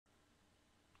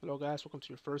Hello guys, welcome to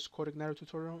your first Codeigniter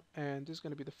tutorial, and this is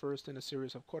going to be the first in a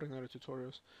series of Codeigniter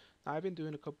tutorials. Now I've been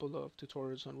doing a couple of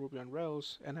tutorials on Ruby on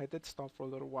Rails, and I did stop for a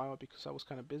little while because I was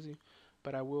kind of busy,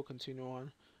 but I will continue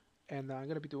on, and I'm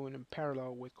going to be doing in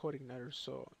parallel with Codeigniter,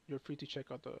 so you're free to check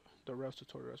out the Rails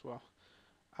tutorial as well.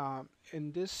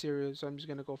 In this series, I'm just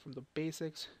going to go from the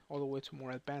basics all the way to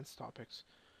more advanced topics.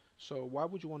 So why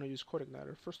would you want to use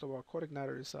Codeigniter? First of all,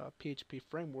 Codeigniter is a PHP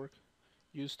framework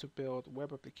used to build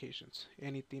web applications,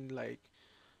 anything like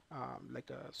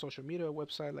a social media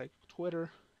website like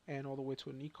Twitter, and all the way to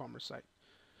an e-commerce site.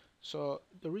 So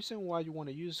the reason why you want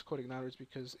to use Codeigniter is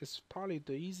because it's probably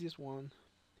the easiest one,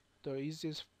 the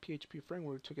easiest PHP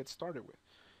framework to get started with.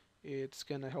 It's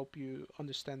gonna help you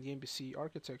understand the MVC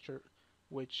architecture,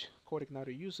 which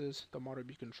Codeigniter uses, the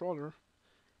MongoDB controller,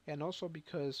 and also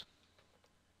because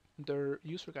their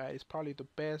user guide is probably the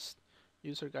best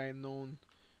user guide known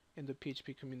in the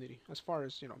PHP community as far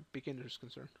as beginners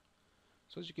concerned.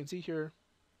 So as you can see here,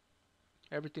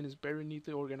 everything is very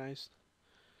neatly organized,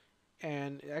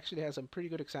 and it actually has some pretty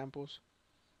good examples.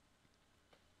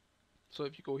 So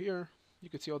if you go here, you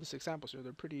can see all these examples here.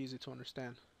 They're pretty easy to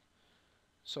understand.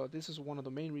 So this is one of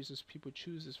the main reasons people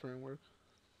choose this framework.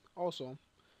 Also,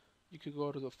 you could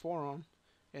go to the forum,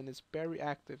 and it's very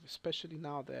active, especially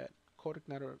now that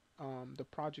Codeigniter, the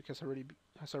project has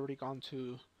already gone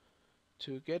to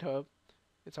GitHub.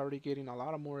 It's already getting a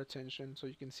lot of more attention. So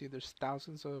you can see there's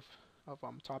thousands of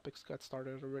topics got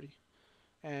started already,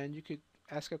 and you could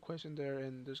ask a question there,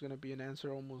 and there's gonna be an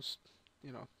answer almost,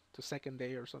 the second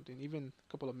day or something, even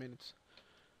a couple of minutes.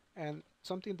 And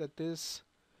something that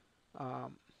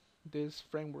um, this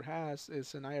framework has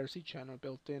is an IRC channel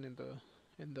built in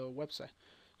the website.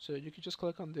 So you could just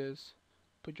click on this,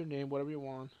 put your name, whatever you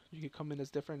want. You could come in as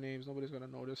different names, nobody's gonna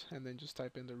notice, and then just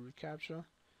type in the root captcha,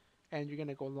 and you're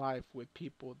gonna go live with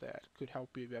people that could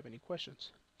help you if you have any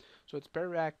questions. So it's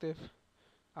very active.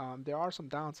 There are some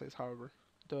downsides, however.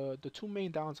 The two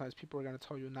main downsides people are going to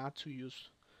tell you not to use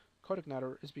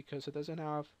Codeigniter is because it doesn't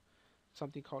have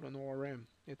something called an ORM.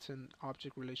 It's an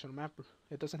object relational mapper.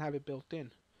 It doesn't have it built in.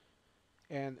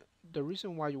 And the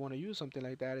reason why you want to use something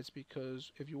like that is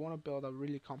because if you want to build a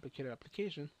really complicated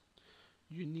application,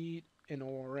 you need an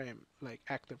ORM, like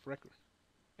active record.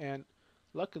 And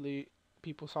luckily,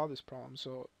 people saw this problem,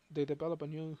 so they developed a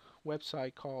new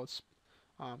website called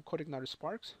Codeigniter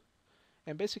Sparks.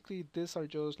 And basically, these are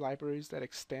just libraries that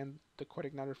extend the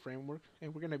Codeigniter framework,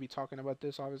 and we're going to be talking about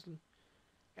this obviously.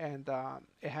 And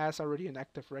it has already an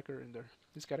active record in there.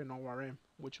 It's got an ORM,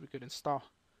 which we could install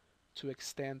to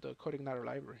extend the Codeigniter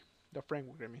library, the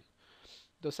framework, I mean.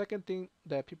 The second thing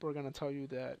that people are going to tell you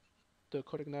that the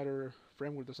Codeigniter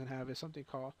framework doesn't have is something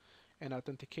called an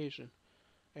authentication.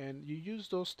 And you use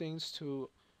those things to,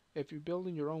 if you're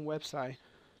building your own website,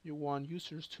 you want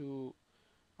users to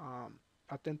um,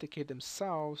 authenticate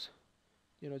themselves.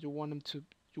 You want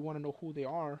to know who they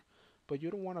are, but you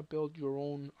don't want to build your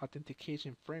own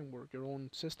authentication framework, your own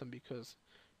system, because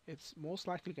it's most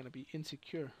likely going to be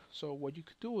insecure. So what you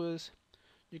could do is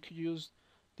you could use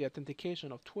the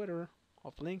authentication of Twitter,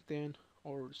 of LinkedIn,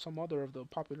 or some other of the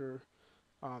popular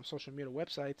social media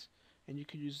websites, and you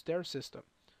could use their system.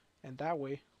 And that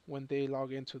way, when they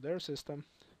log into their system,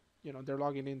 they're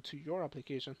logging into your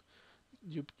application.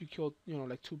 You killed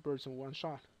like two birds in one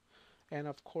shot. And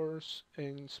of course,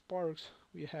 in Sparks,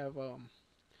 we have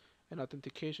an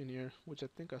authentication here, which I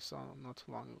think I saw not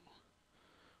too long ago.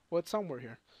 Well, it's somewhere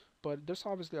here, but there's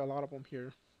obviously a lot of them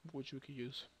here which we could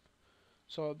use.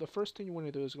 So the first thing you want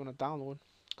to do is going to download.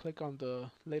 Click on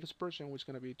the latest version, which is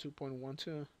going to be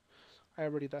 2.12. I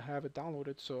already have it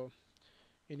downloaded, so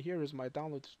in here is my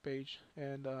downloads page,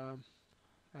 and I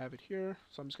have it here.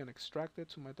 So I'm just going to extract it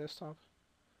to my desktop.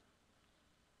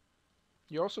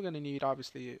 You're also going to need,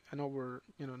 obviously, an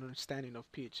understanding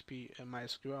of PHP and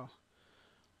MySQL,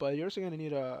 but you're also going to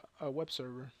need a web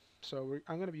server. So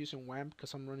I'm going to be using WAMP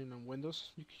because I'm running on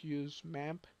Windows. You could use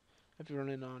MAMP if you're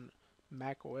running on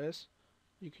Mac OS.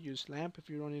 You could use LAMP if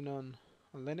you're running on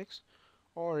Linux,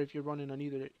 or if you're running on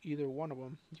either one of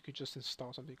them, you could just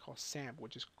install something called SAMP,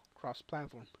 which is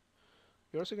cross-platform.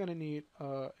 You're also going to need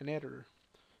an editor.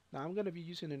 Now I'm going to be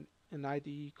using an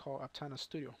IDE called Aptana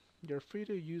Studio. You're free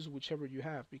to use whichever you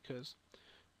have because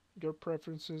your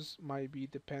preferences might be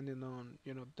dependent on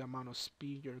the amount of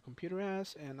speed your computer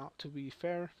has, and to be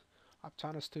fair,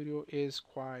 Aptana Studio is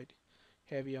quite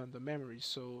heavy on the memory,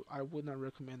 so I would not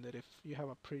recommend it if you have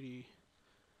a pretty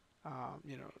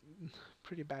you know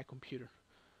pretty bad computer.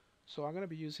 So I'm gonna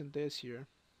be using this here.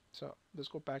 So let's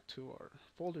go back to our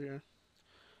folder here,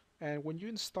 and when you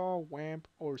install WAMP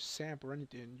or SAMP or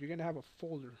anything, you're gonna have a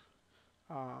folder.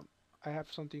 um, I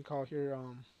have something called here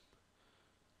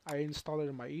I installed it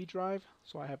in my E drive,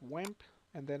 so I have WAMP,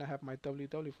 and then I have my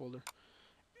www folder.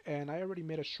 And I already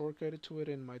made a shortcut to it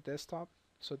in my desktop.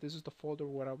 So this is the folder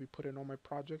where I'll be putting all my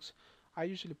projects. I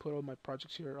usually put all my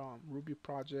projects here, Ruby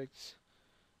projects,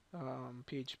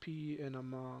 PHP, and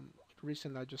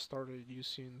recently I just started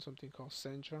using something called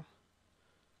Sencha.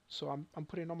 So I'm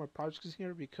putting all my projects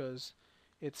here because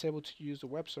it's able to use the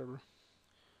web server.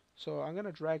 So I'm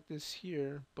gonna drag this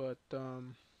here, but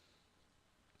I'm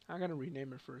gonna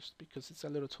rename it first because it's a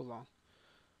little too long.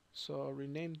 So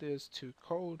rename this to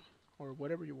code or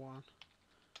whatever you want.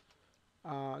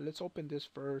 Let's open this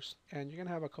first, and you're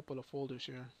gonna have a couple of folders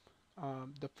here.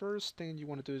 The first thing you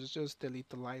want to do is just delete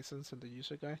the license and the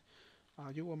user guide.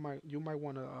 You might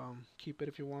want to keep it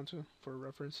if you want to for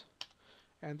reference.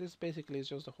 And this basically is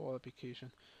just the whole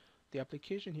application. The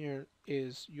application here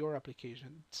is your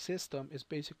application. System is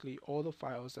basically all the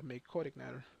files that make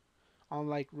Codeigniter.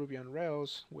 Unlike Ruby on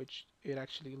Rails, which it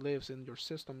actually lives in your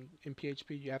system, in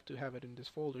PHP you have to have it in this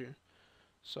folder here.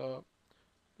 So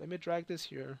let me drag this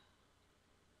here.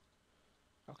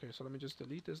 Okay, so let me just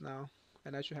delete this now,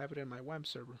 and I should have it in my WAMP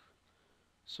server.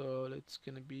 So it's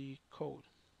gonna be code.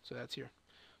 So that's here.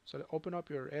 So to open up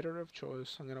your editor of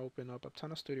choice, I'm gonna open up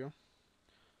Aptana Studio.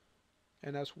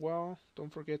 And as well,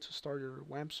 don't forget to start your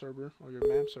WAMP server or your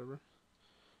MAMP server,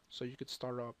 so you could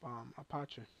start up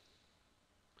Apache.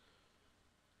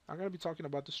 I'm going to be talking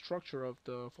about the structure of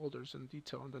the folders in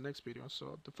detail in the next video.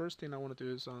 So the first thing I want to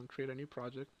do is create a new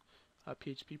project, a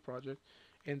PHP project.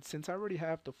 And since I already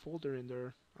have the folder in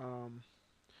there, I'm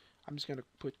just going to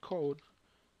put code.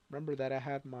 Remember that I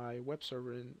had my web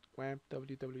server in WAMP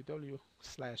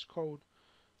www/code.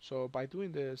 So by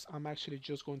doing this, I'm actually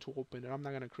just going to open it. I'm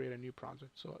not going to create a new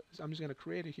project. So I'm just going to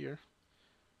create it here.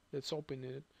 Let's open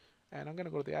it. And I'm going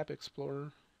to go to the App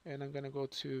Explorer, and I'm going to go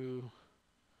to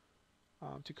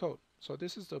code. So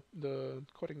this is the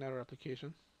Codeigniter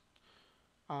application.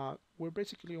 We're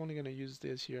basically only going to use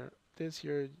this here. This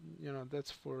here, that's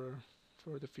for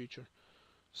the future.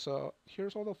 So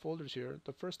here's all the folders here.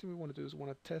 The first thing we want to do is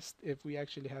want to test if we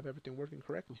actually have everything working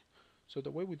correctly. So the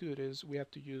way we do it is we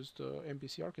have to use the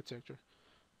MVC architecture.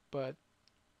 But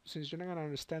since you're not going to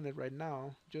understand it right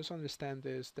now, just understand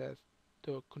this, that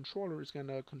the controller is going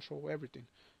to control everything.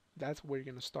 That's where you're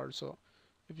going to start. So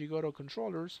if you go to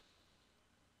controllers,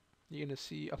 you're going to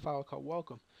see a file called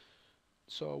welcome.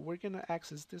 So we're going to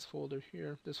access this folder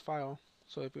here, this file.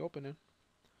 So if we open it,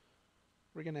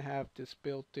 we're going to have this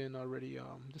built-in already,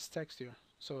 this text here.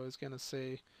 So it's going to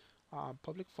say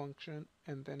public function,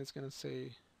 and then it's going to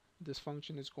say this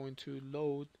function is going to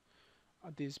load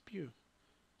this view.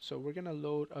 So we're going to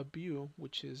load a view,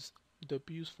 which is the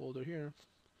views folder here,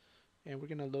 and we're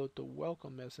going to load the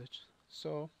welcome message.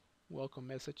 So welcome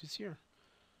message is here.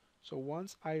 So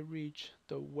once I reach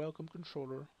the welcome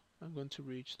controller, I'm going to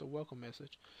reach the welcome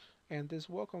message. And this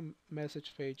welcome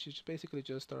message page is basically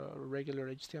just a regular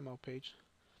HTML page.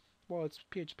 Well, it's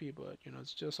PHP, but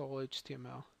it's just all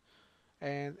HTML.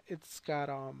 And it's got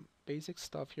basic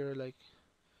stuff here, like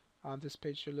on this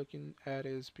page you're looking at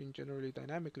is being generated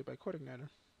dynamically by Codeigniter.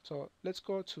 So let's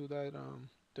go to that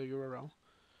the URL.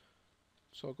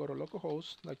 So go to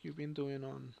localhost like you've been doing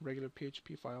on regular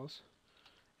PHP files,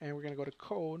 and we're gonna go to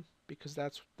code because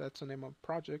that's the name of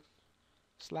project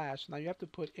 / now you have to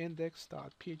put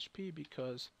index.php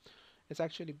because it's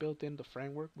actually built in the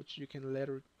framework, which you can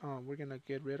later we're gonna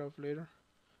get rid of later,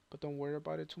 but don't worry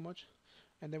about it too much.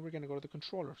 And then we're gonna go to the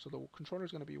controller. So the controller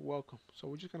is gonna be welcome. So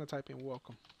we're just gonna type in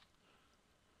welcome,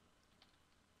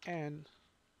 and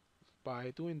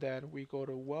by doing that we go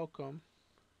to welcome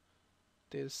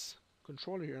this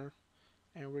controller here,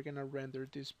 and we're gonna render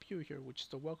this view here, which is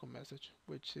the welcome message,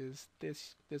 which is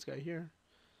this guy here.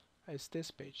 Is this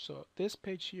page. So this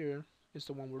page here is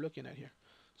the one we're looking at here.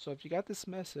 So if you got this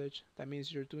message, that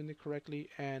means you're doing it correctly,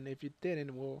 and if you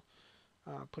didn't, we'll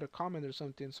put a comment or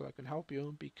something so I can help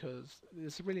you, because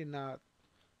it's really not,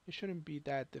 it shouldn't be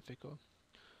that difficult.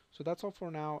 So that's all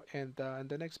for now, and in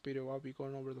the next video I'll be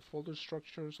going over the folder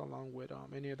structures along with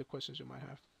any other questions you might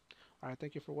have. Alright,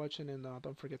 thank you for watching, and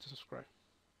don't forget to subscribe.